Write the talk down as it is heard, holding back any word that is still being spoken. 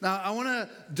Now, I want to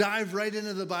dive right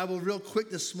into the Bible real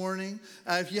quick this morning.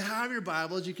 If you have your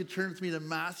Bibles, you could turn with me to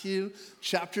Matthew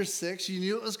chapter 6. You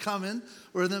knew it was coming.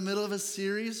 We're in the middle of a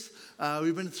series.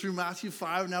 We've been through Matthew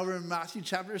 5. Now we're in Matthew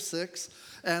chapter 6.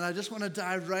 And I just want to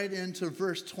dive right into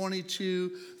verse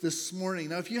 22 this morning.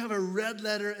 Now, if you have a red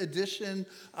letter edition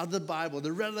of the Bible,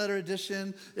 the red letter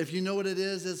edition, if you know what it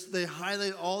is they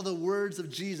highlight all the words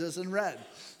of Jesus in red.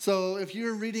 So if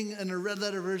you're reading in a red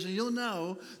letter version, you'll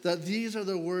know that these are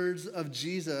the words of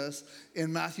Jesus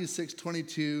in Matthew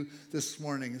 6:22 this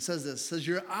morning. It says this,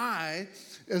 your eye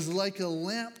is like a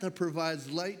lamp that provides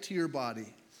light to your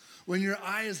body. When your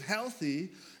eye is healthy,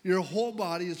 your whole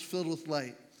body is filled with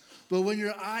light. But when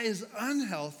your eye is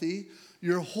unhealthy,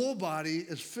 your whole body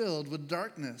is filled with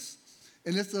darkness.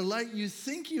 And if the light you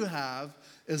think you have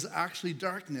is actually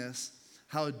darkness,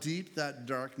 how deep that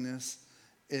darkness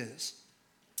is.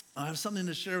 I have something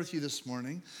to share with you this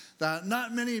morning that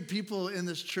not many people in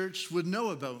this church would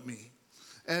know about me.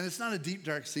 And it's not a deep,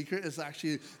 dark secret. It's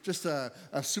actually just a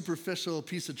superficial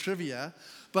piece of trivia.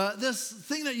 But this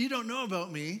thing that you don't know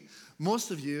about me,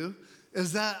 most of you,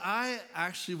 is that I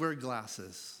actually wear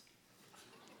glasses.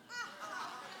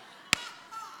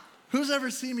 Who's ever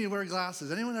seen me wear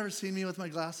glasses? Anyone ever seen me with my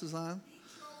glasses on?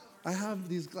 I have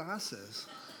these glasses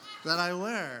that I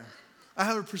wear. I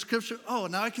have a prescription. Oh,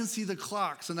 now I can see the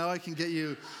clock, so now I can get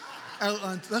you out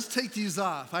on. Let's take these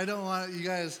off. I don't want you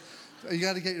guys, you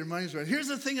got to get your money's worth. Here's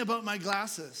the thing about my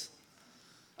glasses.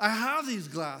 I have these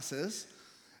glasses,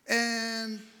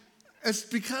 and it's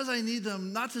because I need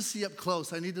them not to see up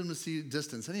close. I need them to see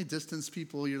distance. Any distance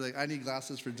people, you're like, I need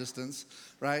glasses for distance,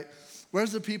 right?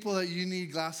 Where's the people that you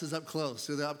need glasses up close?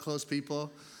 Are the up close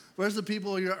people? Where's the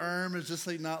people your arm is just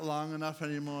like not long enough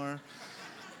anymore?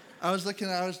 I was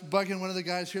bugging one of the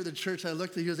guys here at the church. I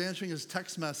looked at, he was answering his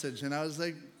text message, and I was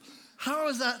like, how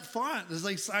is that font? It's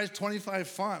like size 25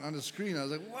 font on the screen. I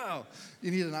was like, wow,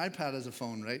 you need an iPad as a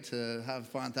phone, right, to have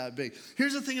font that big.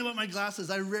 Here's the thing about my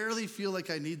glasses. I rarely feel like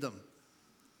I need them.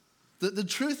 The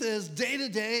truth is, day to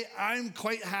day, I'm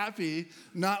quite happy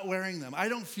not wearing them. I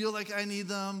don't feel like I need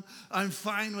them. I'm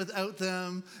fine without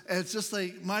them. It's just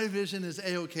like my vision is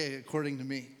A-okay, according to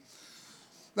me.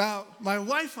 Now, my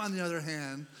wife, on the other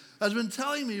hand, has been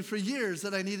telling me for years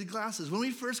that I needed glasses. When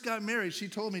we first got married, she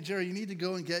told me, Jerry, you need to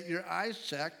go and get your eyes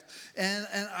checked. And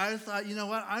I thought, you know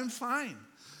what, I'm fine.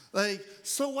 Like,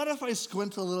 so what if I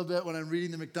squint a little bit when I'm reading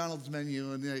the McDonald's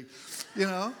menu and, like, you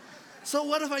know? So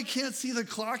what if I can't see the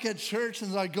clock at church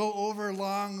and I go over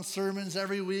long sermons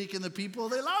every week and the people,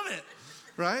 they love it,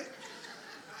 right?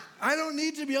 I don't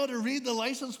need to be able to read the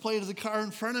license plate of the car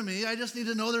in front of me. I just need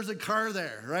to know there's a car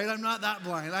there, right? I'm not that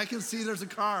blind. I can see there's a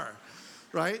car,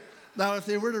 right? Now, if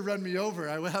they were to run me over,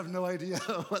 I would have no idea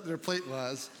what their plate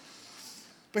was.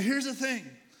 But here's the thing.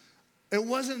 It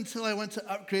wasn't until I went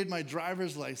to upgrade my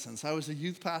driver's license. I was a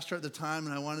youth pastor at the time,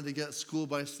 and I wanted to get a school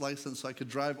bus license so I could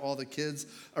drive all the kids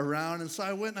around. And so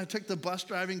I went and I took the bus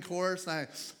driving course, and I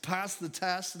passed the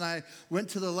test, and I went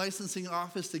to the licensing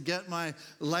office to get my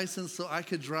license so I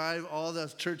could drive all the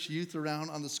church youth around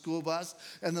on the school bus.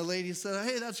 And the lady said,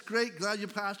 hey, that's great. Glad you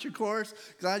passed your course.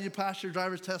 Glad you passed your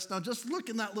driver's test. Now just look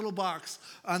in that little box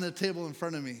on the table in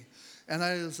front of me. And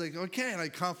I was like, okay. And I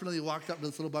confidently walked up to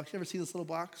this little box. You ever see this little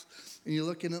box? And you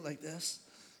look in it like this.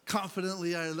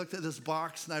 Confidently, I looked at this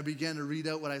box and I began to read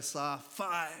out what I saw.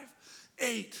 5,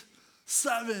 8,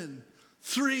 7,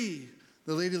 3.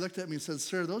 The lady looked at me and said,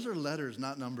 sir, those are letters,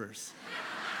 not numbers.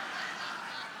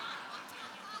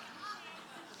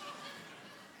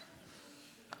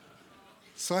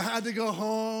 So I had to go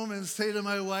home and say to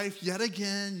my wife, yet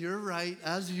again, you're right,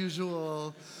 as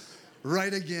usual,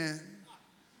 right again.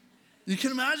 You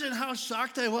can imagine how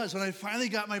shocked I was when I finally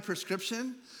got my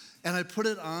prescription and I put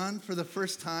it on for the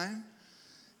first time.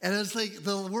 And it's like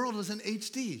the world was in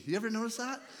HD. You ever notice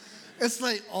that? It's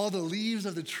like all the leaves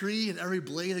of the tree and every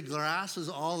blade of grass was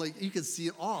all like, you could see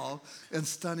it all in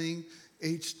stunning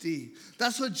HD.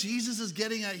 That's what Jesus is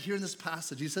getting at here in this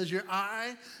passage. He says, your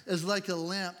eye is like a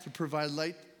lamp to provide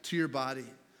light to your body.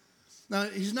 Now,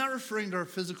 he's not referring to our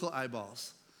physical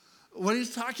eyeballs. What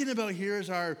he's talking about here is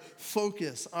our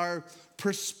focus, our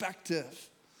perspective.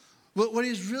 What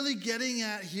he's really getting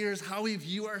at here is how we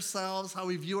view ourselves, how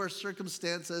we view our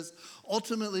circumstances.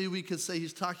 Ultimately, we could say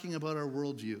he's talking about our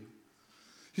worldview.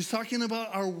 He's talking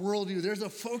about our worldview. There's a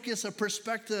focus, a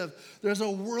perspective. There's a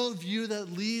worldview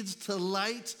that leads to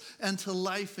light and to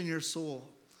life in your soul.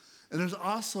 And there's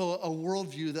also a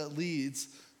worldview that leads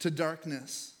to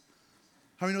darkness.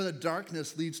 How many know that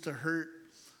darkness leads to hurt,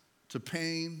 to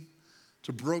pain,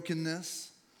 to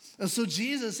brokenness? And so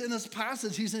Jesus, in this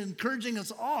passage, he's encouraging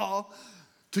us all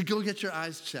to go get your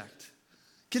eyes checked.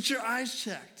 Get your eyes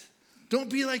checked. Don't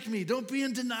be like me. Don't be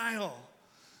in denial.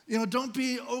 Don't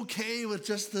be okay with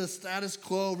just the status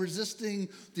quo, resisting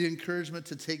the encouragement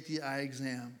to take the eye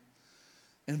exam.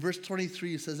 And verse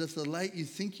 23 says, if the light you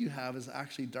think you have is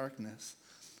actually darkness,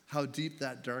 how deep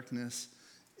that darkness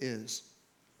is.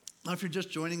 Now, if you're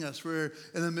just joining us, we're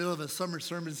in the middle of a summer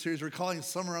sermon series we're calling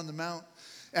Summer on the Mount.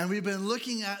 And we've been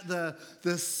looking at the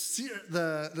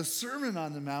Sermon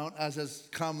on the Mount, as is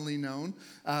commonly known,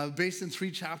 based in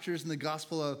 3 chapters in the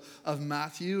Gospel of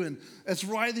Matthew. And it's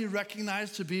widely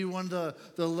recognized to be one of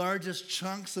the largest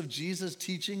chunks of Jesus'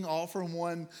 teaching, all from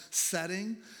one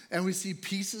setting. And we see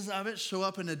pieces of it show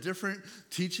up in a different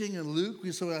teaching in Luke.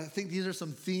 So I think these are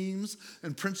some themes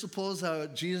and principles how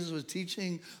Jesus was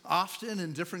teaching often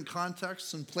in different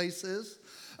contexts and places.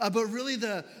 But really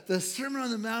the Sermon on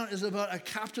the Mount is about a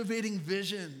captivating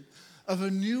vision of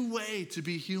a new way to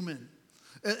be human.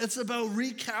 It's about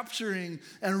recapturing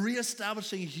and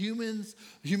reestablishing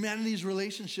humanity's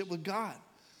relationship with God.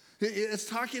 It's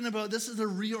talking about this is a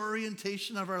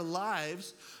reorientation of our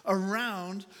lives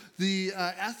around the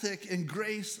ethic and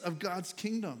grace of God's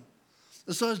kingdom.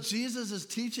 So as Jesus is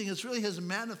teaching, it's really his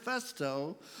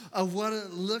manifesto of what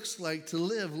it looks like to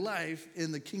live life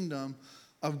in the kingdom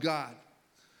of God.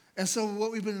 And so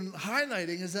what we've been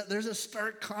highlighting is that there's a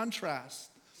stark contrast.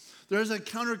 There's a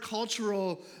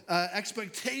countercultural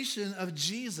expectation of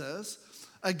Jesus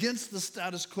against the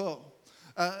status quo.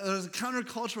 There's a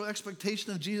countercultural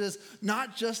expectation of Jesus,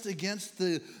 not just against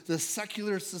the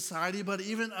secular society, but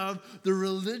even of the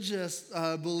religious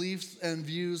beliefs and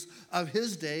views of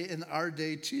his day and our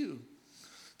day too.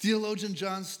 Theologian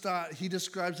John Stott, he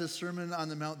describes the Sermon on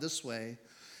the Mount this way.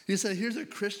 He said, here's a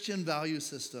Christian value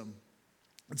system.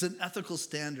 It's an ethical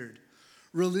standard,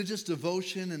 religious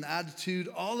devotion and attitude,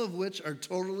 all of which are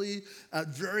totally at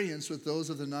variance with those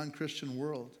of the non-Christian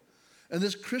world. And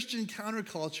this Christian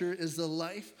counterculture is the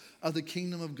life of the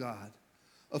kingdom of God,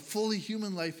 a fully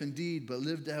human life indeed, but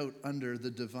lived out under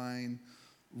the divine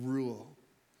rule.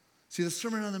 See, the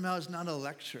Sermon on the Mount is not a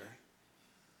lecture.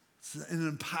 It's an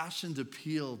impassioned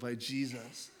appeal by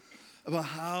Jesus about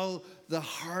how the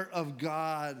heart of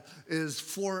God is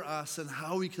for us and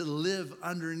how we can live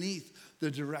underneath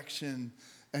the direction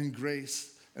and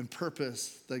grace and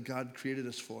purpose that God created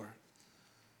us for.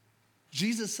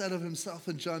 Jesus said of himself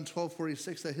in John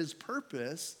 12:46 that his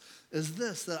purpose is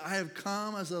this, that I have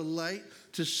come as a light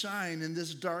to shine in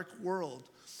this dark world,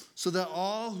 so that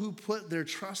all who put their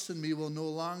trust in me will no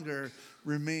longer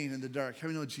remain in the dark. How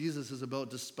do you know Jesus is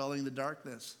about dispelling the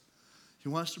darkness? He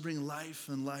wants to bring life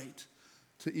and light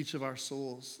to each of our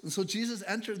souls. And so Jesus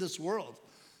entered this world.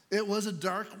 It was a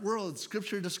dark world.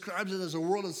 Scripture describes it as a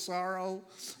world of sorrow,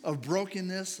 of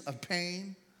brokenness, of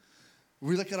pain.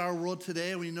 We look at our world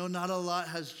today and we know not a lot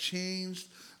has changed,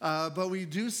 but we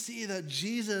do see that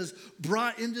Jesus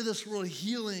brought into this world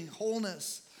healing,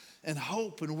 wholeness, and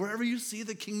hope. And wherever you see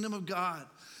the kingdom of God,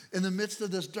 in the midst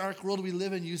of this dark world we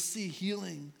live in, you see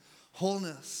healing,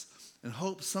 wholeness, and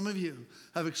hope. Some of you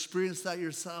have experienced that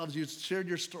yourselves. You've shared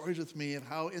your stories with me of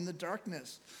how in the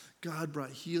darkness, God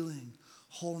brought healing,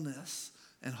 wholeness,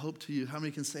 and hope to you. How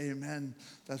many can say amen?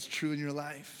 That's true in your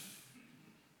life.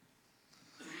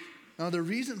 Now, the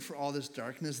reason for all this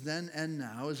darkness then and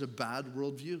now is a bad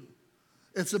worldview.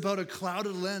 It's about a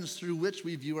clouded lens through which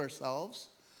we view ourselves.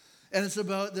 And it's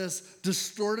about this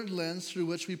distorted lens through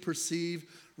which we perceive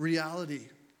reality.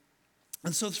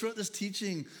 And so throughout this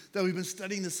teaching that we've been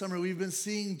studying this summer, we've been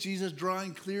seeing Jesus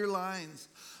drawing clear lines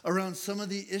around some of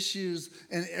the issues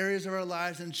and areas of our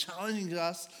lives and challenging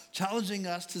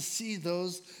us to see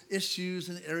those issues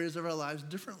and areas of our lives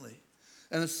differently.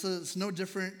 And it's no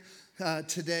different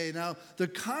today. Now, the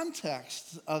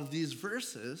context of these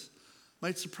verses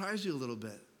might surprise you a little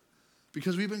bit,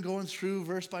 because we've been going through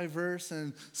verse by verse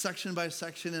and section by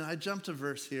section, and I jumped a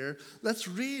verse here. Let's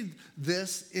read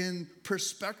this in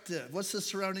perspective. What's the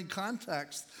surrounding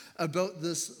context about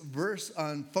this verse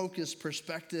on focus,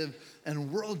 perspective, and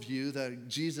worldview that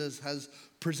Jesus has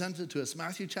presented to us?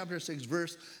 Matthew chapter 6,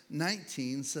 verse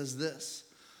 19 says this: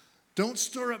 "Don't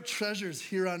store up treasures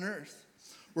here on earth,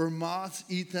 where moths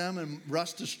eat them and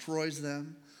rust destroys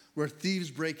them, where thieves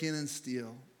break in and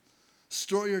steal.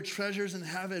 Store your treasures in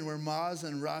heaven, where moths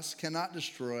and rust cannot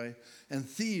destroy, and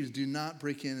thieves do not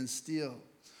break in and steal.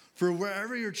 For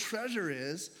wherever your treasure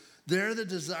is, there the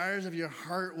desires of your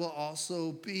heart will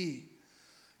also be.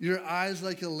 Your eye is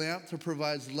like a lamp that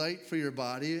provides light for your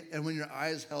body, and when your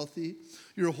eye is healthy,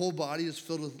 your whole body is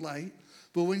filled with light.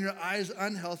 But when your eye is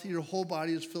unhealthy, your whole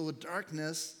body is filled with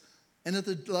darkness. And if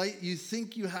the light you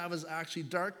think you have is actually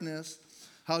darkness,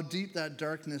 how deep that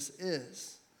darkness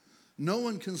is. No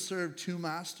one can serve two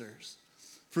masters,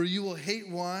 For you will hate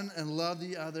one and love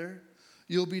the other.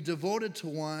 You'll be devoted to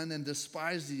one and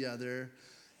despise the other.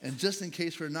 And just in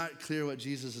case we're not clear what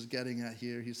Jesus is getting at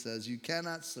here, he says, you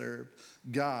cannot serve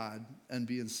God and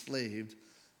be enslaved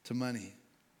to money.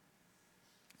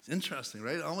 It's interesting,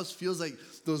 right? It almost feels like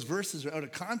those verses are out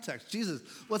of context. Jesus,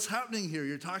 what's happening here?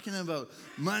 You're talking about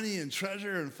money and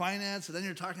treasure and finance, and then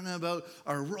you're talking about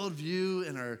our worldview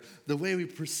and the way we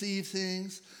perceive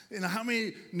things. How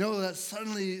many know that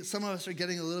suddenly some of us are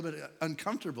getting a little bit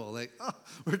uncomfortable? Like, oh,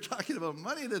 we're talking about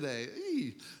money today,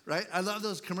 right? I love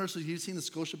those commercials. You've seen the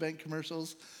Scotiabank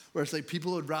commercials where it's like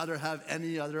people would rather have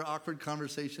any other awkward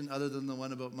conversation other than the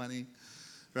one about money,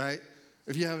 right?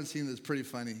 If you haven't seen it, it's pretty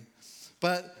funny.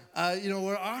 But,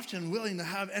 we're often willing to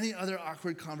have any other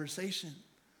awkward conversation.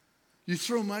 You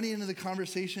throw money into the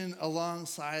conversation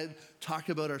alongside talk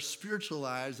about our spiritual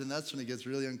lives, and that's when it gets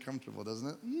really uncomfortable, doesn't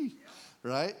it?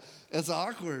 Right? It's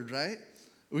awkward, right?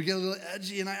 We get a little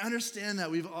edgy, and I understand that.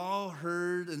 We've all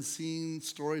heard and seen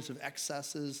stories of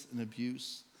excesses and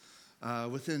abuse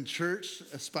within church,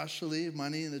 especially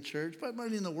money in the church, but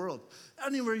money in the world.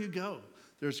 Anywhere you go,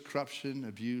 there's corruption,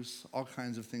 abuse, all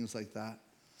kinds of things like that.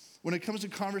 When it comes to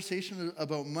conversation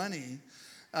about money,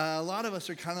 a lot of us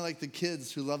are kind of like the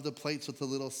kids who love the plates with the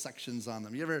little sections on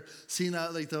them. You ever seen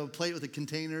that, like the plate with the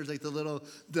containers, like the little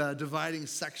dividing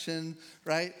section,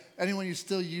 right? Anyone you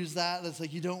still use that? That's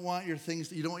like you don't want your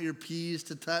things, you don't want your peas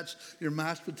to touch your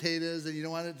mashed potatoes, and you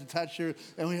don't want it to touch and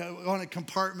we want to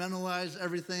compartmentalize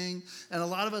everything. And a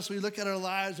lot of us, we look at our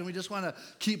lives and we just want to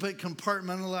keep it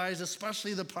compartmentalized,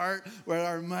 especially the part where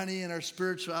our money and our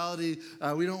spirituality,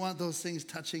 we don't want those things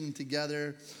touching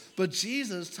together. But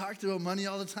Jesus talked about money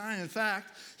all the time. In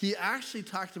fact, he actually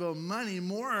talked about money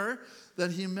more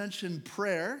than he mentioned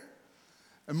prayer,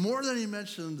 and more than he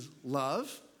mentioned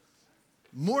love,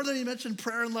 more than he mentioned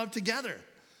prayer and love together.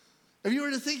 If you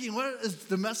were to thinking, what is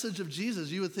the message of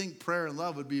Jesus? You would think prayer and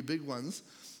love would be big ones.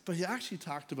 But he actually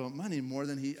talked about money more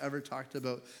than he ever talked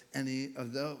about any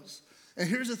of those. And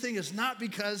here's the thing, it's not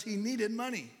because he needed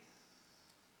money.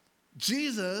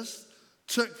 Jesus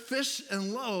took fish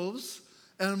and loaves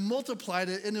and multiplied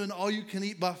it into an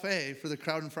all-you-can-eat buffet for the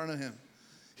crowd in front of him.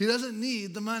 He doesn't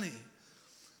need the money.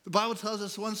 The Bible tells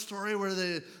us one story where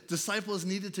the disciples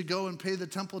needed to go and pay the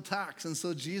temple tax. And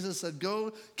so Jesus said,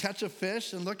 go catch a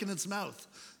fish and look in its mouth.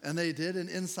 And they did, and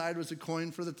inside was a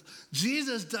coin for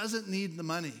Jesus doesn't need the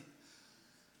money.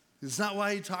 It's not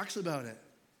why he talks about it.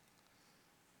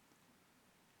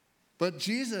 But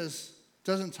Jesus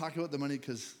doesn't talk about the money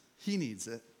because he needs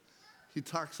it. He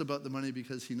talks about the money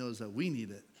because he knows that we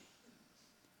need it.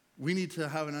 We need to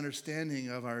have an understanding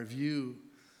of our view,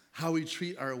 how we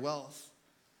treat our wealth,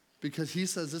 because he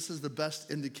says this is the best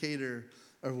indicator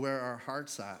of where our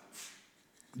heart's at.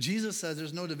 Jesus says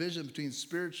there's no division between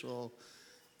spiritual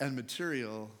and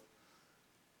material.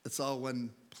 It's all one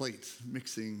plate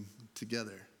mixing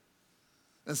together.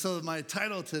 And so my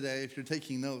title today, if you're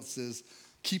taking notes, is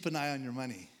Keep an Eye on Your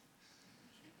Money.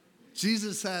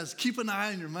 Jesus says, keep an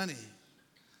eye on your money.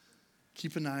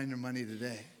 Keep an eye on your money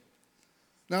today.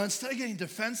 Now, instead of getting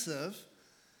defensive,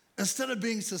 instead of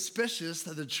being suspicious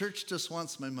that the church just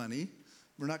wants my money,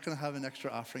 we're not going to have an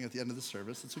extra offering at the end of the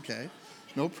service. It's okay.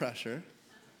 No pressure.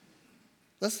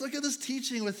 Let's look at this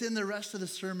teaching within the rest of the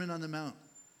Sermon on the Mount.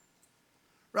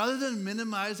 Rather than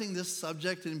minimizing this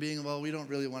subject and being, well, we don't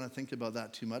really want to think about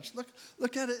that too much,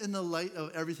 look at it in the light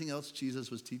of everything else Jesus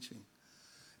was teaching.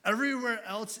 Everywhere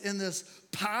else in this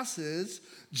passage,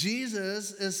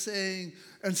 Jesus is saying,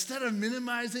 instead of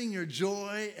minimizing your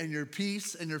joy and your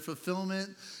peace and your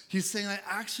fulfillment, he's saying, I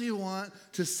actually want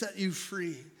to set you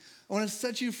free. I want to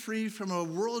set you free from a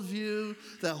worldview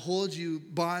that holds you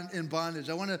in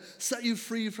bondage. I want to set you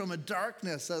free from a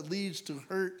darkness that leads to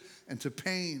hurt and to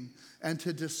pain and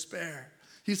to despair.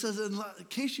 He says, in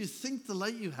case you think the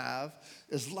light you have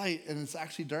is light and it's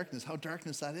actually darkness, how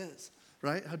darkness that is,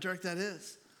 right? How dark that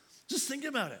is. Just think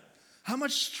about it. How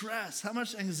much stress, how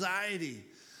much anxiety,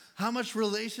 how much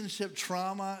relationship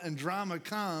trauma and drama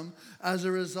come as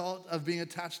a result of being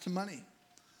attached to money?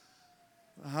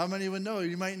 How many would know?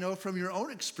 You might know from your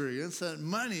own experience that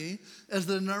money is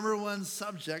the number one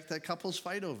subject that couples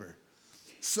fight over.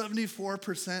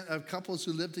 74% of couples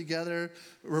who live together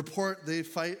report they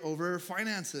fight over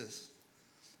finances.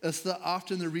 It's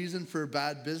often the reason for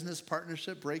bad business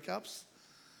partnership breakups.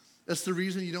 It's the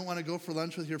reason you don't want to go for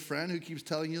lunch with your friend who keeps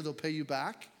telling you they'll pay you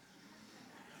back.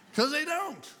 Because they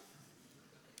don't.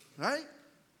 Right?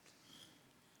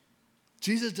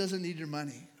 Jesus doesn't need your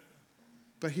money.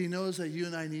 But he knows that you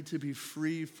and I need to be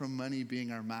free from money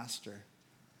being our master.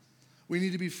 We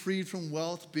need to be freed from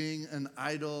wealth being an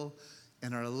idol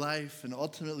in our life, and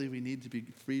ultimately we need to be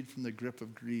freed from the grip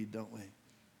of greed, don't we?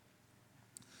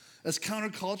 That's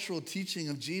countercultural teaching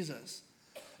of Jesus.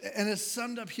 And it's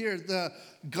summed up here. The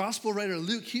gospel writer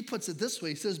Luke, he puts it this way.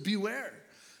 He says, beware,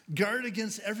 guard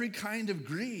against every kind of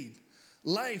greed.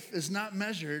 Life is not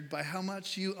measured by how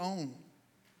much you own.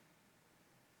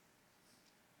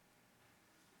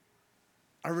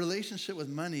 Our relationship with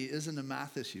money isn't a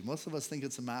math issue. Most of us think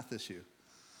it's a math issue.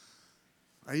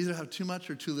 I either have too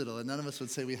much or too little, and none of us would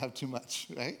say we have too much,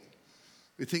 right?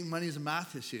 We think money is a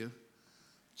math issue.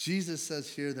 Jesus says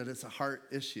here that it's a heart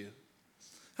issue.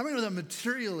 How many know that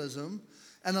materialism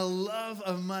and a love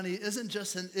of money isn't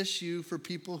just an issue for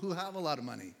people who have a lot of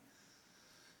money?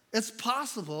 It's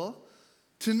possible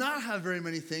to not have very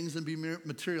many things and be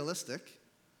materialistic.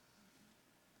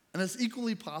 And it's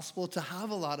equally possible to have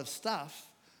a lot of stuff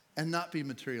and not be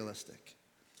materialistic.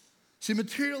 See,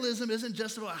 materialism isn't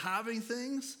just about having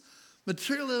things.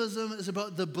 Materialism is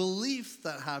about the belief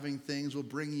that having things will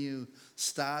bring you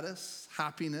status,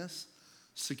 happiness,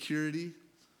 security,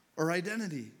 or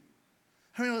identity.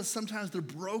 How many know that sometimes the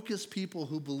brokest people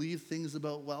who believe things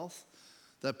about wealth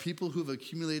that people who've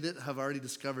accumulated have already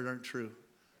discovered aren't true?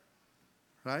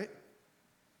 Right?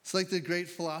 It's like the great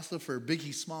philosopher,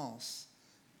 Biggie Smalls.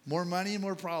 More money,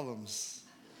 more problems.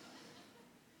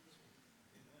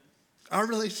 Our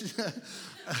relationship,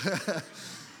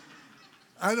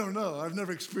 I don't know. I've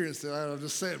never experienced it. I'll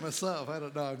just say it myself. I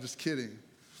don't know. I'm just kidding.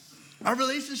 Our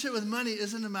relationship with money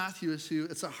isn't a math issue.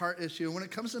 It's a heart issue. And when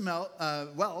it comes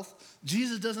to wealth,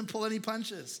 Jesus doesn't pull any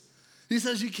punches. He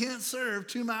says you can't serve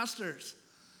two masters.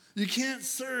 You can't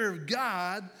serve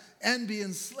God and be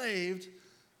enslaved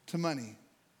to money.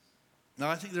 Now,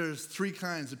 I think there's three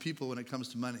kinds of people when it comes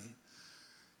to money.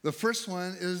 The first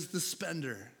one is the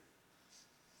spender.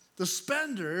 The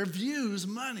spender views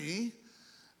money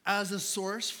as a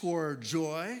source for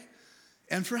joy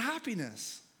and for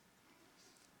happiness.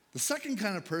 The second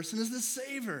kind of person is the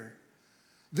saver.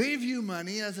 They view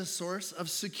money as a source of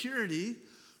security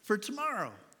for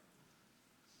tomorrow.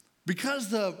 Because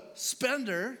the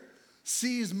spender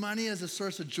sees money as a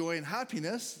source of joy and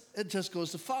happiness, it just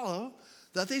goes to follow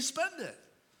that they spend it.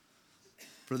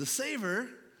 For the saver,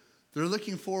 they're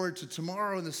looking forward to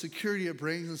tomorrow and the security it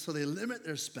brings, and so they limit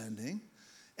their spending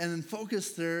and then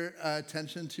focus their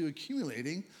attention to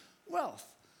accumulating wealth.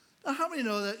 Now, how many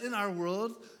know that in our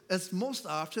world, it's most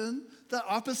often the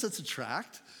opposites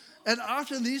attract, and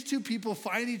often these two people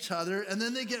find each other, and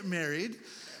then they get married,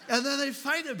 and then they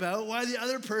fight about why the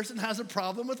other person has a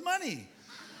problem with money.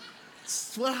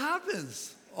 It's what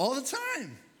happens all the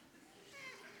time.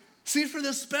 See, for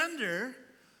the spender,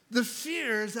 the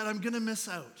fear is that I'm going to miss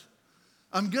out.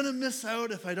 I'm going to miss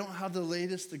out if I don't have the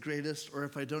latest, the greatest, or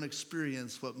if I don't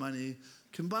experience what money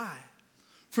can buy.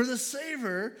 For the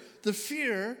saver, the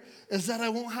fear is that I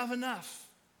won't have enough.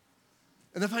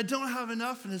 And if I don't have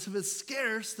enough, and if it's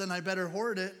scarce, then I better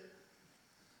hoard it.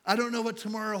 I don't know what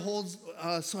tomorrow holds,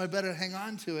 so I better hang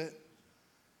on to it.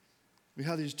 We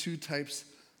have these two types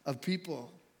of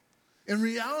people. In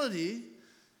reality,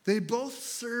 they both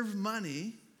serve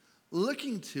money,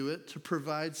 looking to it to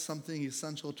provide something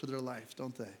essential to their life,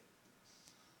 don't they?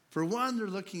 For one, they're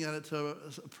looking at it to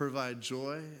provide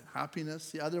joy,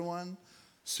 happiness. The other one,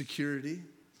 security.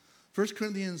 1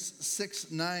 Corinthians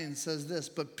 6:9 says this,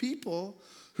 but people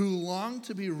who long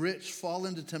to be rich fall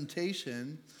into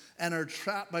temptation and are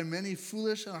trapped by many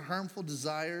foolish and harmful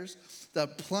desires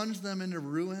that plunge them into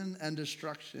ruin and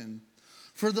destruction.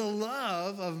 For the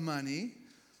love of money,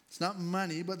 it's not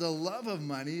money, but the love of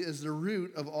money is the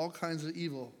root of all kinds of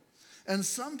evil. And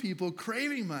some people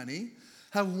craving money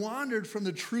have wandered from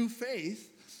the true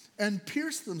faith and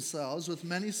pierced themselves with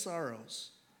many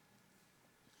sorrows.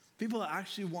 People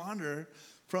actually wander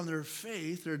from their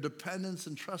faith, their dependence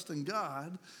and trust in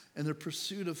God, and their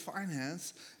pursuit of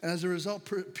finance, and as a result,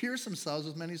 pierce themselves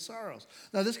with many sorrows.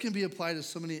 Now, this can be applied to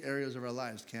so many areas of our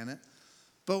lives, can it?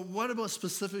 But what about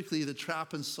specifically the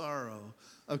trap and sorrow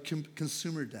of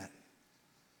consumer debt?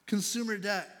 Consumer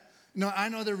debt. I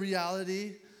know the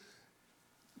reality.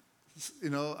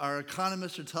 Our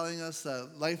economists are telling us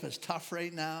that life is tough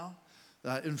right now.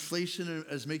 Inflation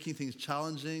is making things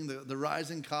challenging. The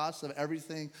rising costs of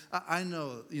everything. I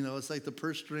know, it's like the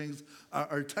purse strings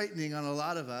are tightening on a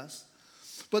lot of us.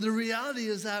 But the reality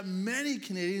is that many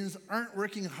Canadians aren't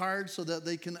working hard so that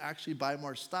they can actually buy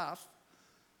more stuff.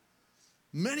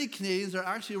 Many Canadians are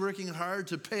actually working hard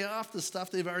to pay off the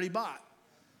stuff they've already bought.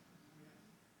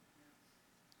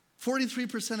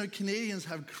 43% of Canadians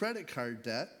have credit card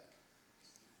debt,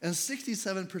 and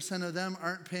 67% of them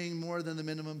aren't paying more than the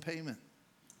minimum payment.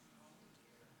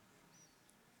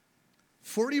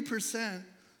 40%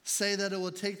 say that it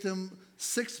will take them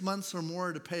 6 months or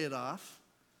more to pay it off.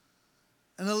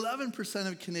 And 11%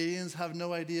 of Canadians have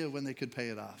no idea when they could pay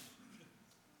it off.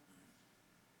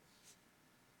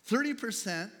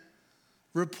 30%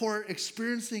 report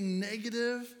experiencing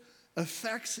negative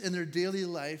effects in their daily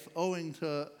life owing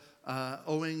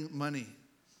money.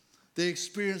 They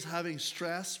experience having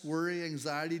stress, worry,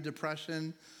 anxiety,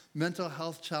 depression, mental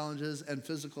health challenges, and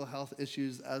physical health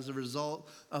issues as a result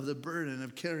of the burden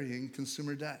of carrying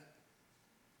consumer debt.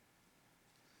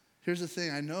 Here's the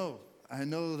thing, I know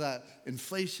that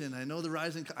inflation, I know the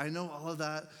rising, I know all of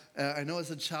that. I know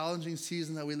it's a challenging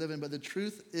season that we live in, but the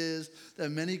truth is that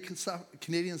many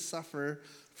Canadians suffer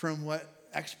from what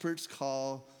experts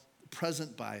call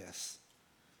present bias.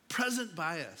 Present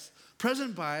bias.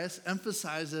 Present bias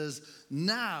emphasizes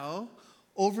now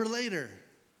over later,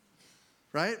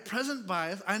 right? Present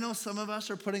bias, I know some of us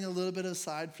are putting a little bit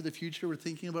aside for the future. We're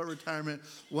thinking about retirement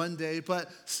one day, but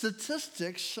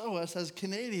statistics show us as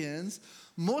Canadians,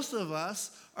 most of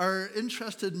us are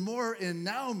interested more in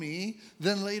now me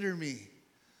than later me,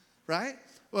 right?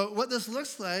 Well, what this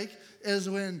looks like is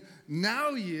when now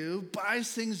you buy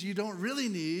things you don't really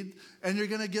need and you're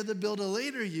going to give the bill to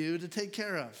later you to take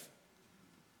care of,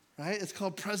 right? It's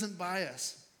called present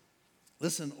bias.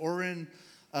 Listen, Orrin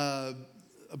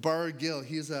Bar-Gill,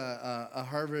 he's a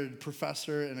Harvard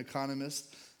professor and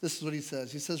economist. This is what he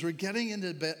says. He says, we're getting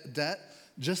into debt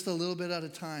just a little bit at a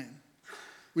time.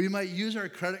 We might use our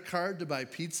credit card to buy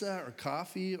pizza or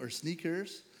coffee or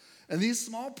sneakers. And these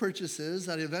small purchases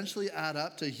that eventually add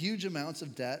up to huge amounts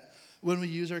of debt when we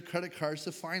use our credit cards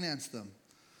to finance them.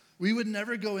 We would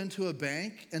never go into a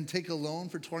bank and take a loan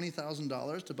for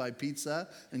 $20,000 to buy pizza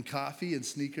and coffee and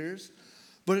sneakers.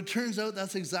 But it turns out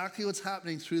that's exactly what's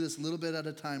happening through this little bit at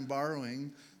a time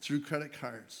borrowing through credit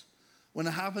cards. When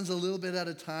it happens a little bit at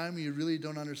a time, you really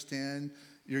don't understand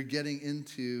you're getting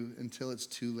into until it's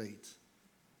too late.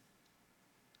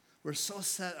 We're so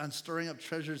set on storing up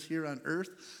treasures here on earth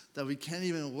that we can't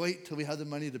even wait till we have the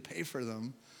money to pay for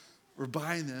them. We're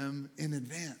buying them in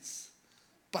advance.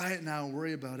 Buy it now and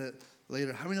worry about it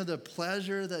later. How many know the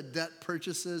pleasure that debt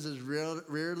purchases is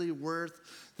rarely worth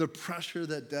the pressure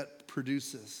that debt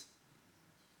produces?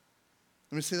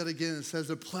 Let me say that again. It says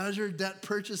the pleasure debt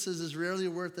purchases is rarely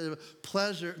worth the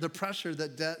pressure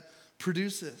that debt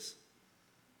produces.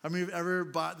 How many of you have ever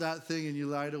bought that thing and you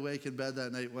lied awake in bed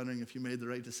that night wondering if you made the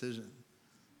right decision,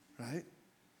 right?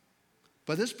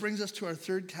 But this brings us to our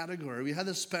third category. We had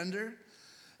the spender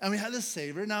and we had the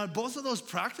saver. Now, both of those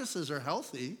practices are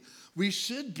healthy. We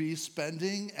should be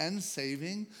spending and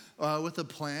saving with a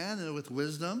plan and with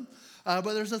wisdom.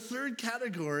 But there's a third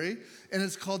category, and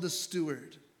it's called the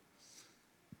steward.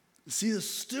 See, the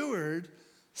steward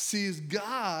sees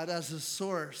God as the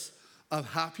source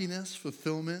of happiness,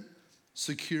 fulfillment,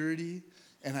 security,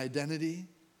 and identity.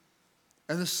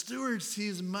 And the steward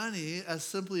sees money as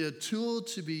simply a tool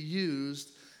to be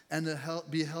used and to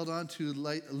be held on to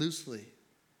loosely.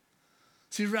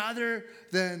 See, rather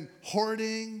than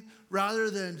hoarding, rather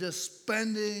than just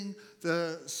spending,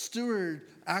 the steward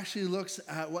actually looks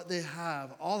at what they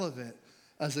have, all of it,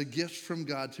 as a gift from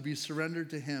God to be surrendered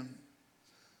to Him.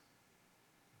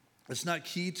 It's not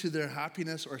key to their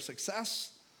happiness or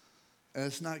success, and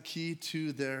it's not key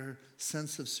to their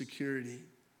sense of security.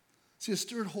 See, a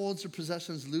steward holds their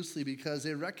possessions loosely because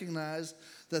they recognize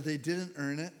that they didn't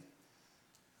earn it,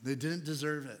 they didn't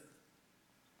deserve it,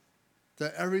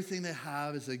 that everything they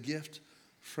have is a gift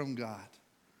from God.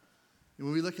 And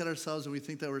when we look at ourselves and we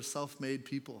think that we're self-made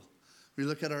people, we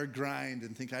look at our grind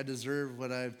and think, I deserve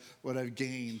what I've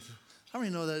gained. How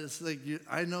many know that? It's like,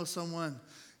 I know someone,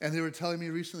 and they were telling me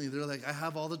recently, they're like, I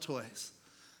have all the toys.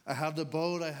 I have the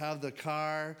boat, I have the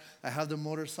car, I have the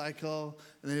motorcycle.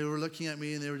 And they were looking at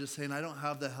me and they were just saying, I don't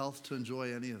have the health to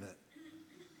enjoy any of it.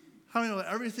 How many know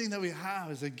that everything that we have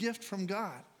is a gift from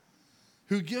God,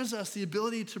 who gives us the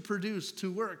ability to produce,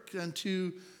 to work, and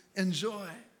to enjoy.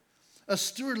 A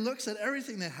steward looks at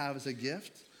everything they have as a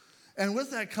gift, and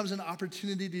with that comes an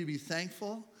opportunity to be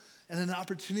thankful and an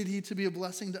opportunity to be a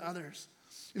blessing to others.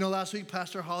 You know, last week,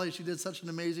 Pastor Holly, she did such an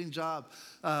amazing job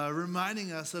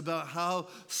reminding us about how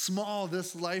small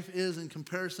this life is in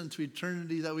comparison to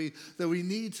eternity, that we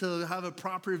need to have a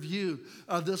proper view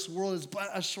of this world. It's but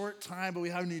a short time, but we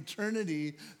have an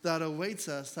eternity that awaits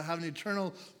us, to have an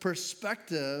eternal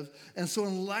perspective. And so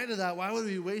in light of that, why would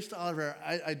we waste all of our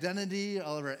identity,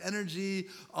 all of our energy,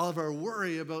 all of our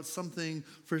worry about something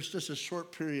for just a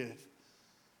short period?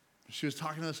 She was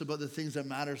talking to us about the things that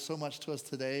matter so much to us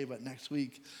today, but next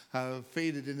week have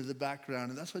faded into the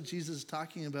background. And that's what Jesus is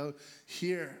talking about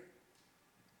here.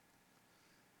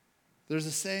 There's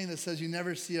a saying that says you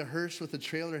never see a hearse with a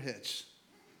trailer hitch.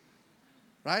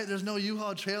 right? There's no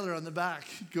U-Haul trailer on the back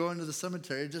going to the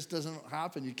cemetery. It just doesn't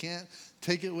happen. You can't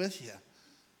take it with you,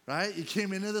 right? You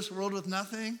came into this world with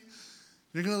nothing.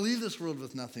 You're going to leave this world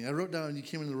with nothing. I wrote down you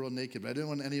came into the world naked, but I didn't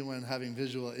want anyone having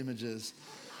visual images.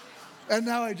 And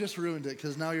now I just ruined it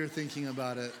because now you're thinking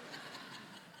about it.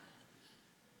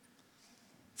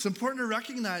 It's important to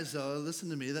recognize, though, listen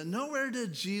to me, that nowhere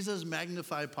did Jesus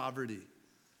magnify poverty.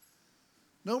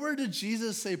 Nowhere did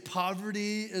Jesus say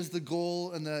poverty is the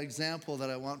goal and the example that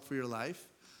I want for your life.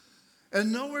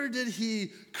 And nowhere did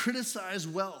he criticize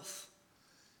wealth.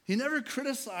 He never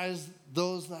criticized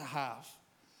those that have.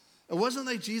 It wasn't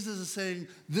like Jesus is saying,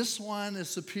 this one is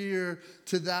superior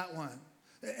to that one.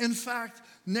 In fact,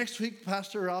 next week,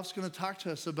 Pastor Ralph's going to talk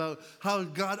to us about how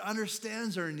God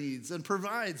understands our needs and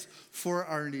provides for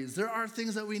our needs. There are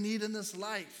things that we need in this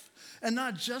life, and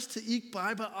not just to eke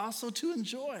by, but also to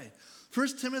enjoy.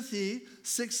 1 Timothy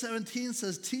 6:17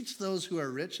 says, teach those who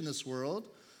are rich in this world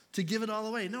to give it all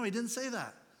away. No, he didn't say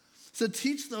that. He said,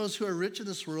 teach those who are rich in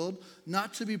this world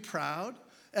not to be proud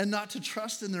and not to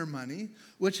trust in their money,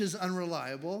 which is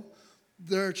unreliable.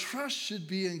 Their trust should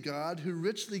be in God, who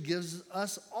richly gives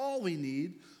us all we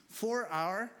need for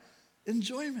our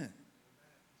enjoyment.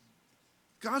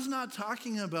 God's not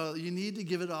talking about you need to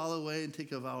give it all away and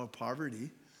take a vow of poverty.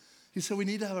 He said we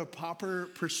need to have a proper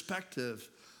perspective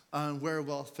on where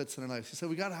wealth fits in our lives. He said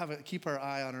we got to keep our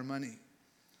eye on our money.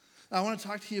 Now, I want to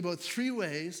talk to you about 3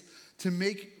 ways to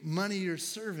make money your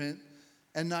servant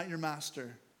and not your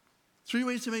master. 3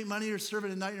 ways to make money your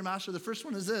servant and not your master. The first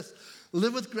one is this: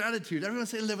 live with gratitude. Everyone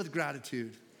say live with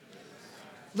gratitude.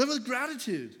 Live with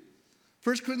gratitude.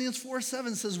 1 Corinthians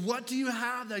 4:7 says, what do you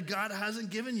have that God hasn't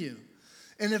given you?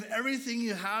 And if everything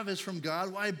you have is from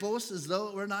God, why boast as though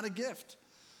it were not a gift?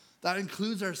 That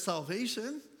includes our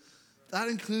salvation. That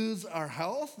includes our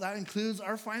health. That includes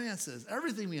our finances.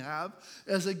 Everything we have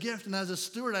is a gift. And as a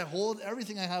steward, I hold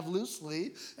everything I have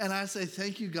loosely, and I say,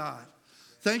 thank you, God.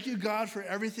 Thank you, God, for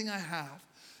everything I have.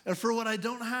 And for what I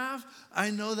don't have,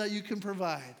 I know that you can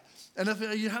provide. And if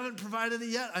you haven't provided it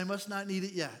yet, I must not need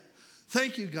it yet.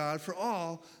 Thank you, God, for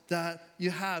all that you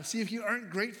have. See, if you aren't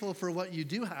grateful for what you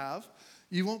do have,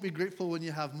 you won't be grateful when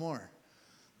you have more.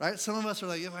 Right? Some of us are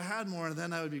like, if I had more,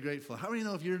 then I would be grateful. How many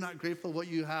know if you're not grateful for what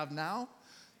you have now,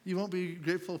 you won't be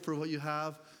grateful for what you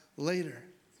have later?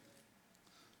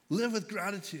 Live with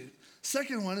gratitude.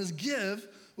 Second one is give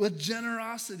with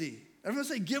generosity. Everyone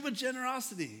say, give with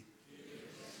generosity.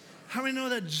 How many know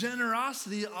that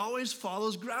generosity always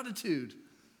follows gratitude?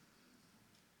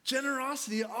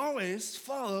 Generosity always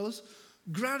follows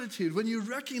gratitude. When you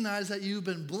recognize that you've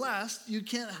been blessed, you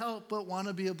can't help but want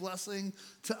to be a blessing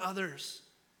to others.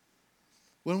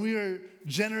 When we are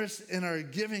generous in our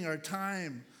giving, our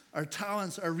time, our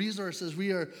talents, our resources,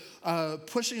 we are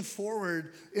pushing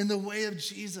forward in the way of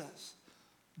Jesus.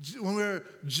 When we're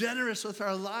generous with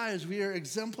our lives, we are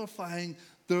exemplifying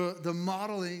the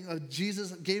modeling of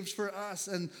Jesus gave for us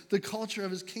and the culture of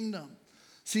his kingdom.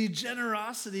 See,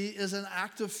 generosity is an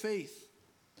act of faith.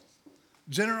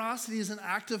 Generosity is an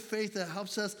act of faith that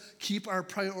helps us keep our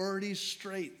priorities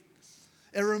straight.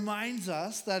 It reminds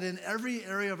us that in every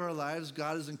area of our lives,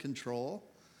 God is in control,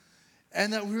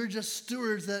 and that we're just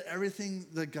stewards of everything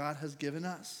that God has given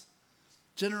us.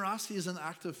 Generosity is an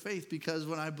act of faith because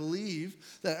when I believe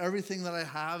that everything that I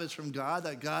have is from God,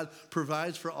 that God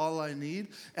provides for all I need,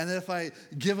 and if I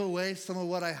give away some of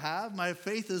what I have, my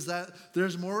faith is that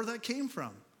there's more that came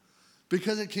from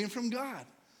because it came from God.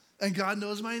 And God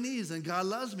knows my needs, and God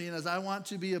loves me, and as I want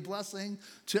to be a blessing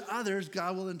to others,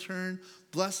 God will in turn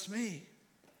bless me.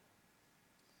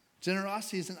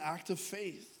 Generosity is an act of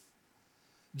faith.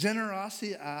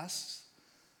 Generosity asks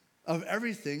of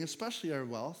everything, especially our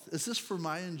wealth, is this for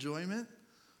my enjoyment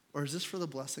or is this for the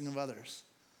blessing of others?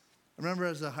 I remember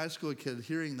as a high school kid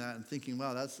hearing that and thinking,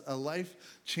 wow, that's a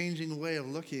life-changing way of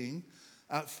looking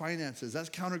at finances. That's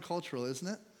countercultural, isn't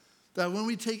it? That when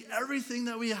we take everything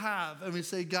that we have and we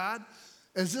say, God,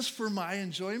 is this for my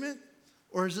enjoyment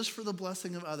or is this for the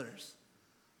blessing of others?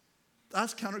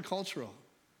 That's countercultural.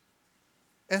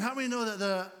 And how many know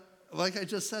that like I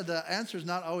just said, the answer is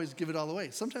not always give it all away.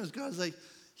 Sometimes God's like,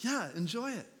 yeah,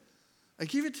 enjoy it. I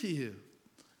give it to you.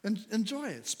 And enjoy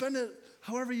it. Spend it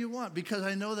however you want because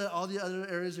I know that all the other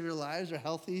areas of your lives are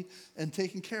healthy and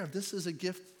taken care of. This is a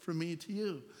gift from me to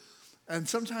you. And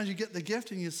sometimes you get the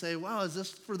gift and you say, wow, is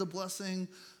this for the blessing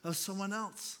of someone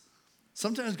else?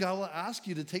 Sometimes God will ask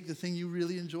you to take the thing you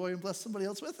really enjoy and bless somebody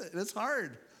else with it. And it's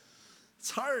hard.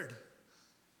 It's hard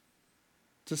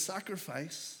to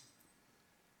sacrifice.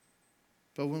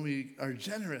 But when we are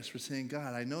generous, we're saying,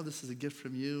 God, I know this is a gift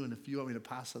from you, and if you want me to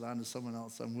pass it on to someone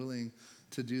else, I'm willing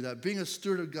to do that. Being a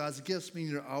steward of God's gifts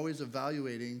means you're always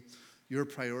evaluating your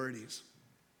priorities.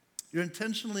 You're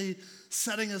intentionally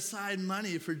setting aside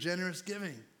money for generous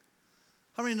giving.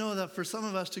 How many know that for some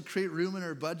of us to create room in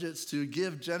our budgets to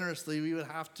give generously, we would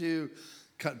have to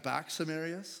cut back some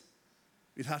areas?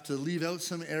 We'd have to leave out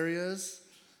some areas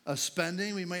of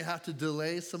spending. We might have to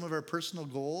delay some of our personal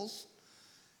goals.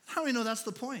 How many know that's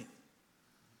the point?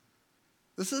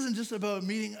 This isn't just about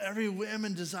meeting every whim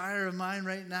and desire of mine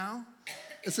right now.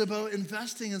 It's about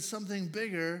investing in something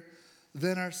bigger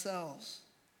than ourselves.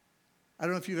 I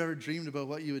don't know if you've ever dreamed about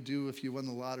what you would do if you won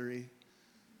the lottery.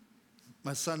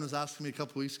 My son was asking me a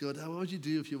couple weeks ago, Dad, what would you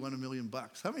do if you won $1 million?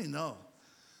 How many know?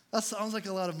 That sounds like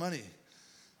a lot of money.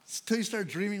 Until you start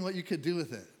dreaming what you could do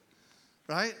with it,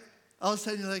 right? All of a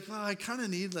sudden you're like, well, I kind of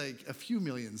need like a few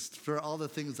millions for all the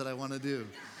things that I want to do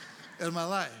in my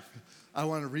life. I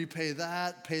want to repay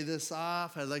that, pay this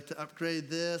off. I'd like to upgrade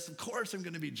this. Of course, I'm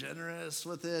going to be generous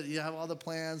with it. You have all the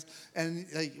plans. And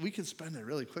like, we could spend it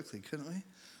really quickly, couldn't we?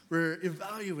 We're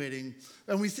evaluating,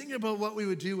 and we think about what we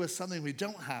would do with something we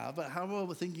don't have, but how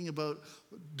about thinking about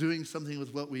doing something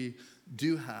with what we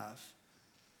do have?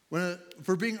 If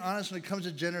we're being honest, when it comes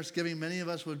to generous giving, many of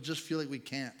us would just feel like we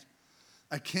can't.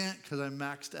 I can't because I'm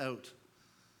maxed out.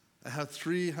 I have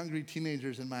 3 hungry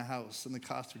teenagers in my house, and the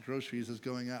cost of groceries is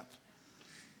going up.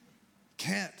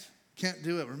 Can't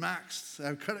do it. We're maxed. I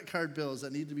have credit card bills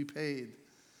that need to be paid.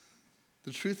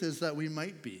 The truth is that we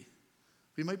might be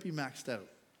maxed out.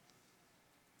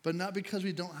 But not because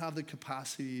we don't have the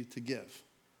capacity to give.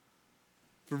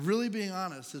 If we're really being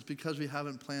honest, it's because we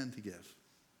haven't planned to give.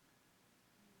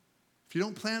 If you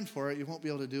don't plan for it, you won't be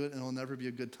able to do it, and it'll never be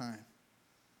a good time.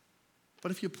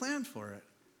 But if you plan for it,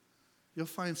 you'll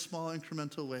find small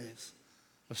incremental ways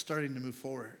of starting to move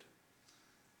forward.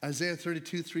 Isaiah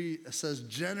 32:3 says,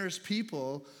 generous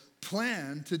people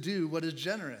plan to do what is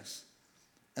generous,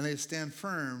 and they stand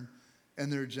firm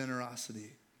in their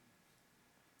generosity.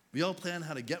 We all plan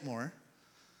how to get more,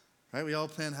 right? We all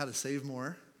plan how to save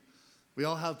more. We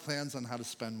all have plans on how to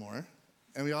spend more.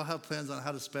 And we all have plans on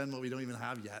how to spend what we don't even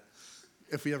have yet,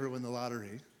 if we ever win the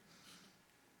lottery.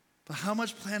 But how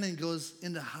much planning goes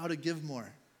into how to give more?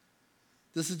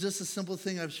 This is just a simple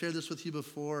thing. I've shared this with you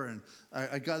before, and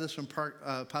I got this from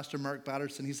Pastor Mark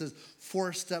Batterson. He says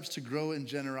 4 steps to grow in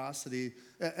generosity.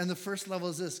 And the first level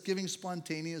is this, giving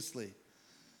spontaneously.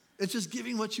 It's just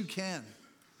giving what you can.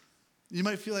 You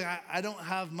might feel like, I don't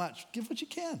have much. Give what you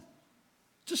can.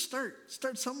 Just start.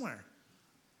 Start somewhere.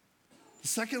 The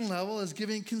second level is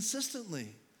giving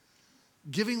consistently.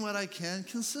 Giving what I can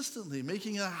consistently.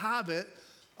 Making it a habit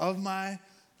of my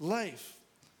life.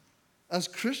 As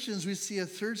Christians, we see a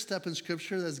third step in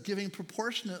Scripture that's giving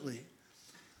proportionately.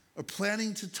 Or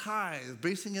planning to tithe,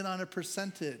 basing it on a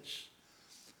percentage.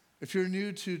 If you're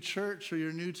new to church or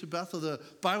you're new to Bethel, the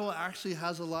Bible actually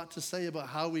has a lot to say about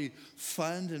how we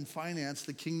fund and finance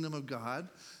the kingdom of God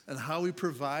and how we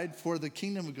provide for the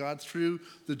kingdom of God through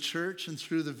the church and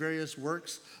through the various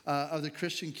works of the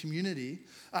Christian community.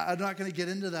 I'm not going to get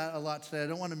into that a lot today. I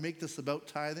don't want to make this about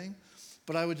tithing,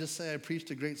 but I would just say I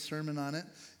preached a great sermon on it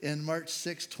in March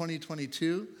 6,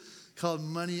 2022. Called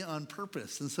Money on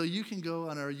Purpose. And so you can go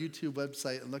on our YouTube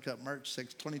website and look up March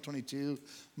 6, 2022,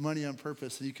 Money on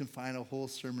Purpose, and you can find a whole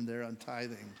sermon there on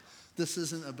tithing. This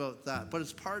isn't about that, but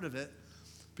it's part of it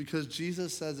because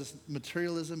Jesus says this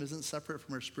materialism isn't separate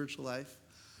from our spiritual life.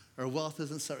 Our wealth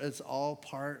isn't separate. It's all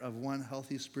part of one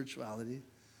healthy spirituality.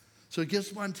 So give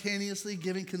spontaneously,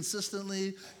 giving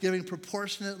consistently, giving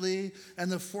proportionately,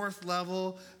 and the fourth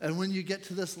level, and when you get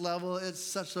to this level, it's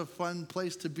such a fun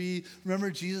place to be. Remember,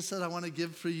 Jesus said, I want to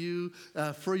give for you,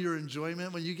 for your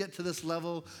enjoyment. When you get to this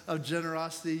level of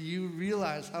generosity, you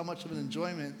realize how much of an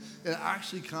enjoyment it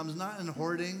actually comes, not in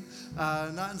hoarding,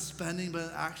 not in spending,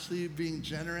 but actually being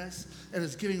generous, and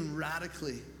it's giving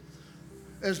radically.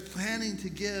 It's planning to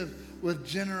give with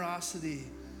generosity.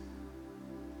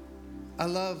 I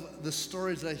love the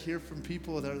stories that I hear from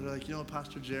people that are like, you know,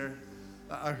 Pastor Jer,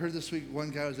 I heard this week,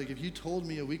 one guy was like, if you told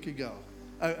me a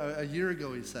year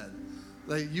ago, he said,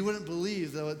 like, you wouldn't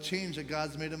believe the change that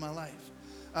God's made in my life.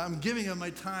 I'm giving of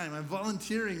my time. I'm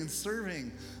volunteering and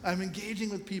serving. I'm engaging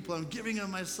with people. I'm giving of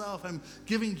myself. I'm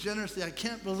giving generously. I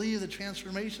can't believe the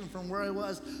transformation from where I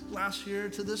was last year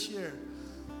to this year.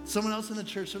 Someone else in the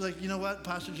church, they're like, you know what,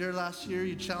 Pastor Jared, last year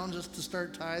you challenged us to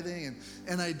start tithing,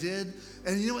 and I did.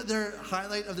 And you know what their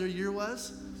highlight of their year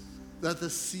was? That the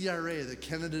CRA, the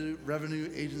Canada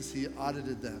Revenue Agency,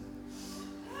 audited them.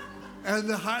 And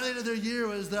the highlight of their year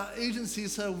was the agency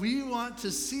said, we want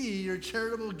to see your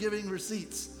charitable giving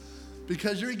receipts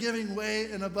because you're giving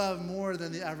way and above more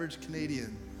than the average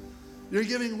Canadian. You're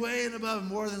giving way and above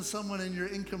more than someone in your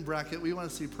income bracket. We want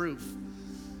to see proof.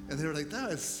 And they were like,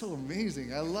 that is so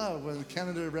amazing. I love when the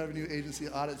Canada Revenue Agency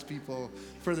audits people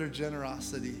for their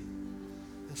generosity.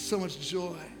 There's so much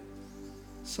joy.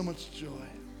 So much joy.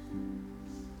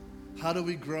 How do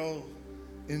we grow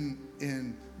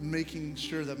in making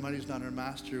sure that money's not our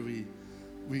master? We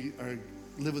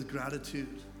live with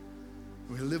gratitude.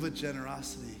 We live with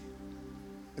generosity.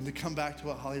 And to come back to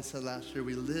what Holly said last year,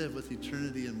 we live with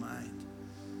eternity in mind.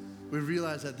 We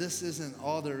realize that this isn't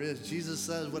all there is. Jesus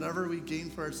says whatever we gain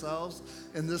for ourselves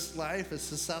in this life is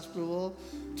susceptible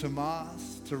to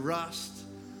moth, to rust,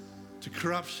 to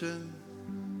corruption,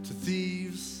 to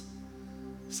thieves.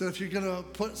 So if you're going to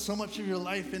put so much of your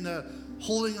life into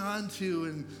holding on to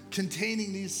and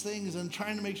containing these things and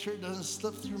trying to make sure it doesn't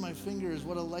slip through my fingers,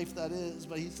 what a life that is.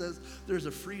 But he says there's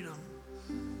a freedom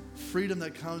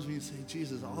that comes when you say,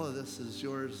 Jesus, all of this is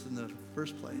yours in the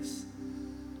first place.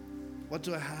 What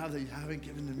do I have that you haven't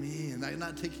given to me? And I'm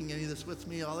not taking any of this with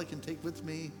me. All I can take with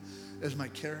me is my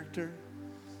character.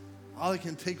 All I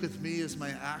can take with me is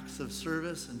my acts of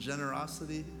service and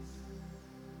generosity.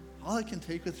 All I can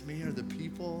take with me are the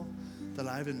people that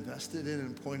I've invested in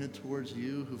and pointed towards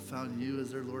you, who found you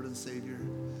as their Lord and Savior.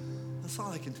 That's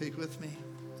all I can take with me.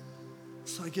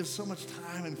 So I give so much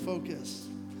time and focus.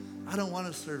 I don't want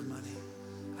to serve money.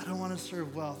 I don't want to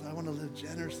serve wealth. I want to live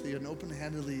generously and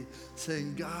open-handedly,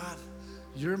 saying, God,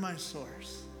 you're my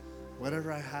source.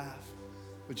 Whatever I have,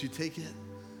 would you take it?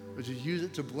 Would you use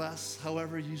it to bless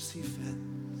however you see fit?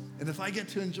 And if I get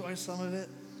to enjoy some of it,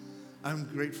 I'm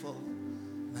grateful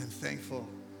and I'm thankful.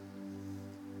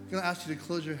 I'm going to ask you to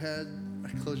close your head.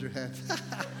 Close your head.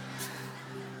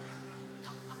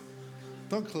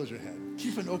 Don't close your head.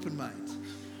 Keep an open mind.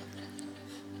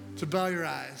 To bow your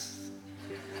eyes.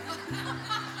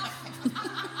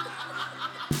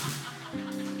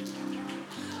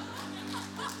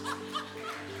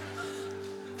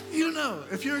 You know,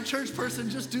 if you're a church person,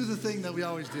 just do the thing that we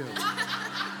always do.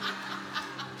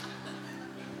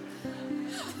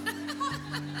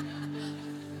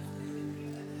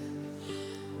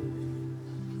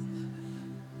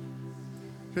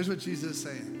 Here's what Jesus is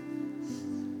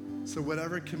saying. So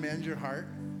whatever commands your heart,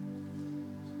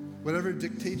 whatever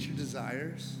dictates your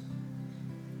desires,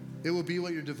 it will be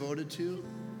what you're devoted to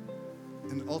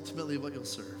and ultimately what you'll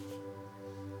serve.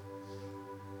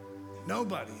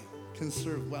 Nobody can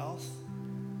serve wealth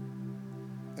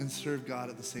and serve God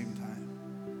at the same time.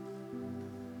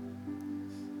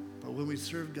 But when we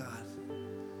serve God,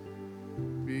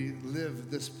 we live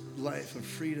this life of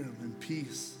freedom and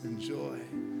peace and joy,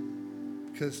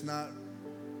 because it's not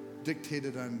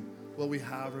dictated on what we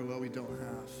have or what we don't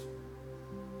have.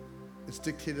 It's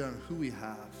dictated on who we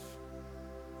have.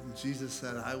 And Jesus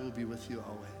said, I will be with you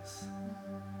always.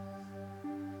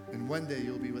 And one day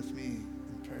you'll be with me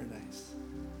in paradise.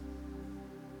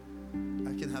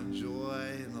 I can have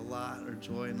joy in a lot or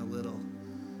joy in a little.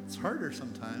 It's harder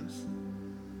sometimes.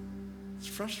 It's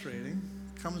frustrating.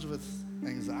 It comes with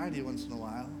anxiety once in a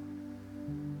while.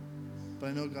 But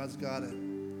I know God's got it.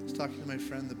 I was talking to my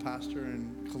friend, the pastor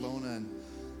in Kelowna, and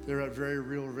they were at very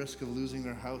real risk of losing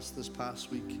their house this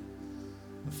past week.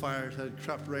 The fires had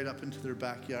crept right up into their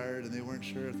backyard, and they weren't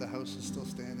sure if the house was still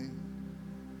standing.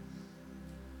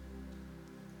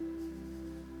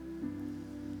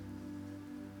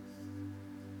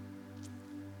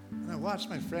 And I watched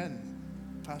my friend,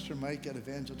 Pastor Mike at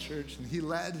Evangel Church, and he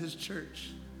led his church.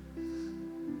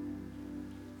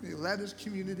 He led his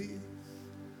community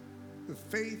with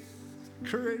faith,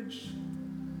 courage,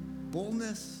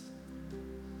 boldness.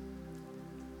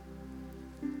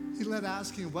 He led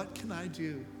asking, what can I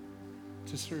do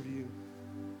to serve you?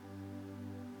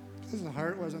 Because the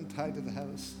heart wasn't tied to the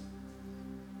house.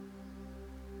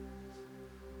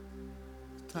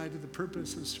 It was tied to the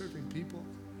purpose of serving people,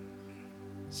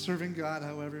 serving God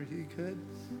however he could.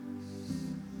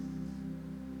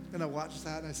 And I watched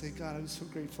that and I say, God, I'm so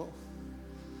grateful.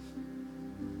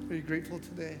 Are you grateful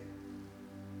today?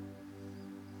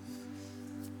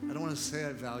 I don't want to say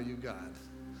I value God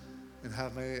and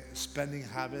have my spending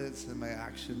habits and my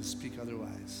actions speak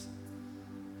otherwise,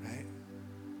 right?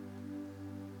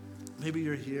 Maybe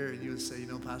you're here and you would say, you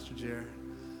know, Pastor Jer,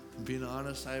 if I'm being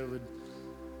honest, I would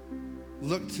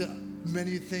look to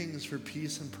many things for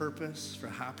peace and purpose, for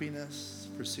happiness,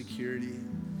 for security,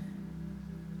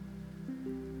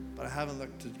 but I haven't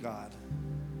looked to God.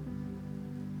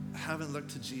 I haven't looked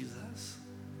to Jesus.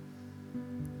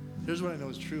 Here's what I know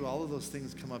is true. All of those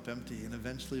things come up empty and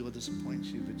eventually will disappoint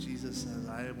you. But Jesus says,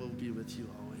 I will be with you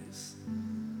always.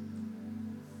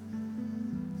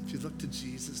 If you look to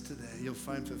Jesus today, you'll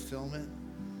find fulfillment.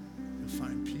 You'll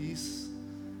find peace.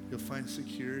 You'll find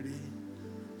security.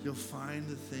 you'll find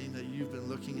the thing that you've been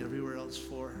looking everywhere else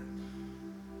for.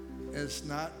 And it's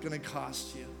not going to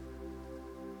cost you,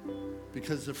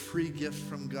 because it's a free gift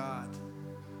from God.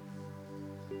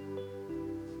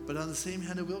 But on the same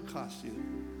hand, it will cost you,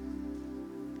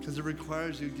 because it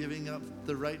requires you giving up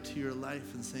the right to your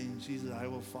life and saying, Jesus, I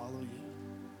will follow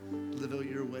you. Live out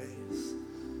your ways.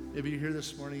 Maybe you're here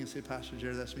this morning and say, Pastor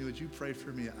Jared, that's me. Would you pray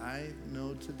for me? I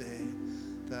know today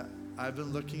that I've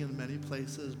been looking in many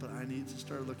places, but I need to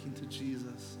start looking to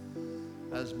Jesus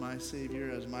as my Savior,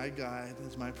 as my guide,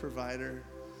 as my provider.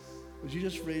 Would you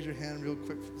just raise your hand real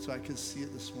quick so I could see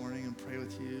it this morning and pray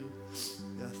with you?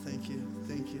 Yeah, thank you.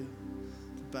 Thank you.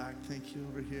 The back, thank you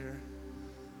over here.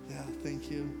 Yeah, thank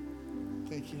you.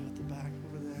 Thank you at the back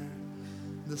over there.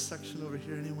 This section over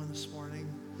here, anyone this morning?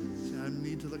 Say, I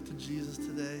need to look to Jesus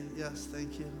today. Yes,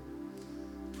 thank you.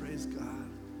 Praise God.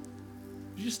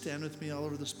 Would you stand with me all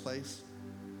over this place?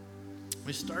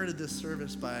 We started this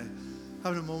service by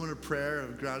having a moment of prayer,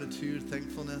 of gratitude,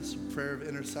 thankfulness, prayer of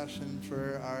intercession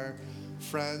for our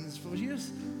friends. But would you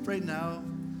just, right now,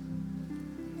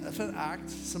 if an act,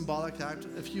 symbolic act,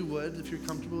 if you would, if you're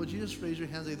comfortable, would you just raise your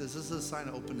hands like this? This is a sign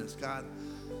of openness. God,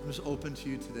 I'm just open to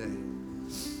you today.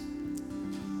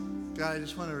 God, I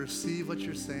just want to receive what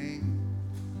you're saying.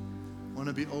 I want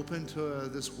to be open to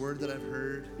this word that I've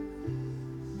heard.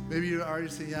 Maybe you're already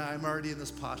saying, yeah, I'm already in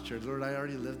this posture. Lord, I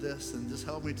already lived this, and just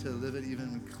help me to live it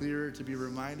even clearer, to be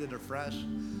reminded afresh.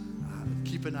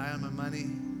 Keep an eye on my money.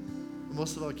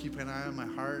 Most of all, keep an eye on my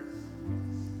heart.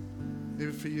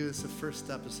 Maybe for you, it's the first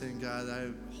step of saying, God,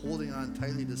 I'm holding on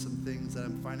tightly to some things that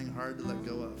I'm finding hard to let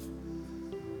go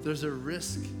of. There's a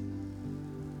risk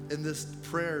in this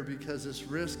prayer, because this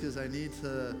risk is I need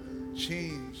to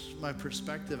change my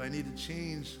perspective. I need to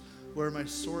change where my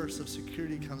source of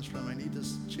security comes from. I need to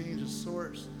change the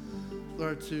source.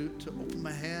 Lord, to open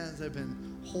my hands. I've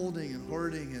been holding and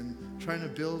hoarding and trying to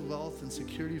build wealth and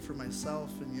security for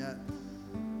myself, and yet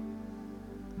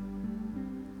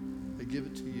I give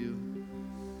it to you.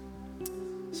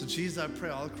 So Jesus, I pray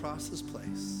all across this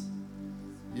place,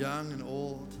 young and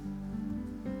old,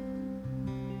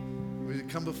 we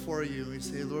come before you and we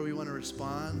say, Lord, we want to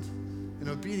respond in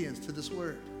obedience to this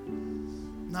word.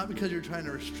 Not because you're trying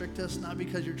to restrict us, not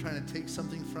because you're trying to take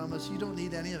something from us. You don't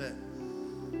need any of it.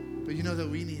 But you know that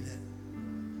we need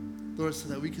it. Lord, so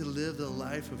that we can live the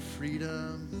life of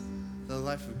freedom, the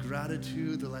life of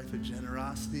gratitude, the life of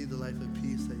generosity, the life of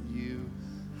peace that you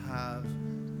have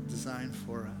designed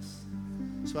for us.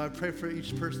 So I pray for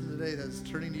each person today that's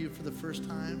turning to you for the first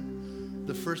time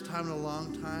in a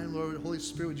long time. Lord, Holy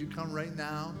Spirit, would you come right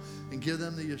now and give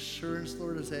them the assurance,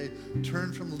 Lord, as they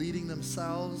turn from leading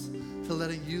themselves to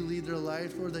letting you lead their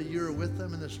life, Lord, that you are with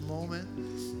them in this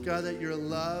moment. God, that your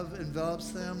love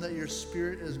envelops them, that your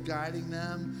Spirit is guiding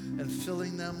them and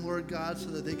filling them, Lord God, so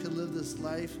that they can live this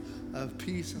life of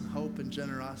peace and hope and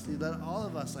generosity. Let all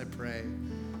of us, I pray,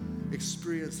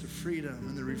 experience the freedom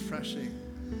and the refreshing,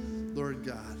 Lord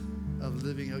God, of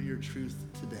living out your truth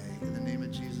today. In the name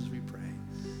of Jesus, we pray.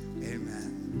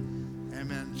 Amen.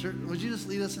 Amen. Church, would you just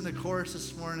lead us in a chorus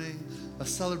this morning, a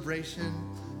celebration,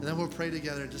 and then we'll pray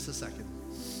together in just a second.